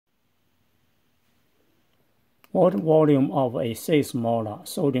What volume of a 6 molar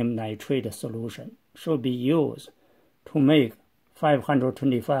sodium nitrate solution should be used to make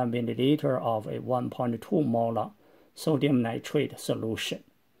 525 milliliter of a 1.2 molar sodium nitrate solution?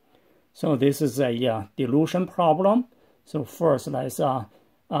 So this is a dilution problem. So first, let's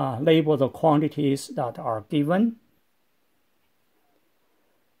label the quantities that are given.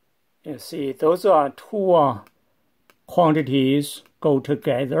 You see, those are two quantities go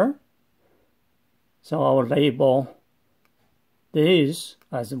together. So I'll label this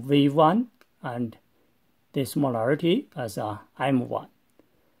as V1 and this molarity as M1.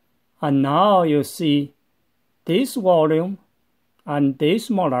 And now you see this volume and this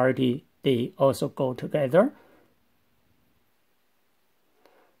molarity, they also go together.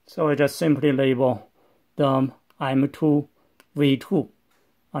 So I just simply label them M2, V2.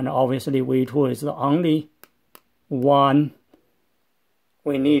 And obviously V2 is the only one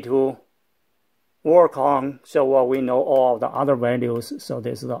we need to work on. So we know all of the other values. So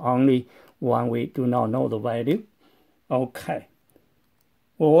this is the only one we do not know the value. Okay.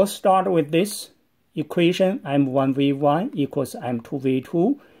 We'll start with this equation, M1V1 equals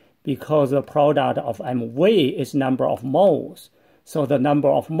M2V2, because the product of MV is number of moles. So the number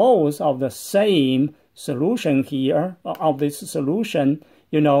of moles of the same solution here, of this solution,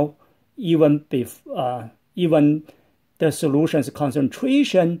 even the solution's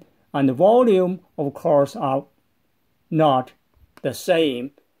concentration and volume, of course, are not the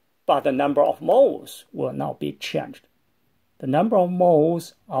same, but the number of moles will not be changed. The number of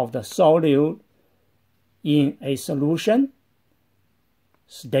moles of the solute in a solution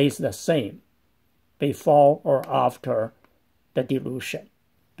stays the same before or after the dilution,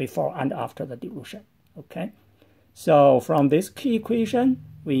 before and after the dilution, okay? So from this key equation,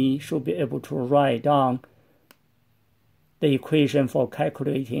 we should be able to write down the equation for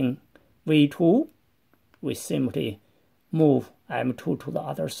calculating V2. We simply move M2 to the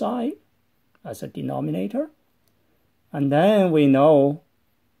other side as a denominator. And then we know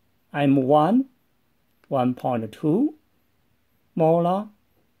M1, 1.2 molar,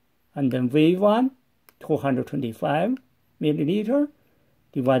 and then V1, 225 milliliter,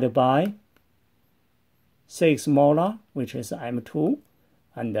 divided by 6 molar, which is M2,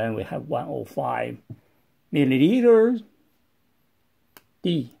 and then we have 105 milliliters.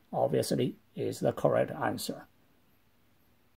 D, obviously, is the correct answer.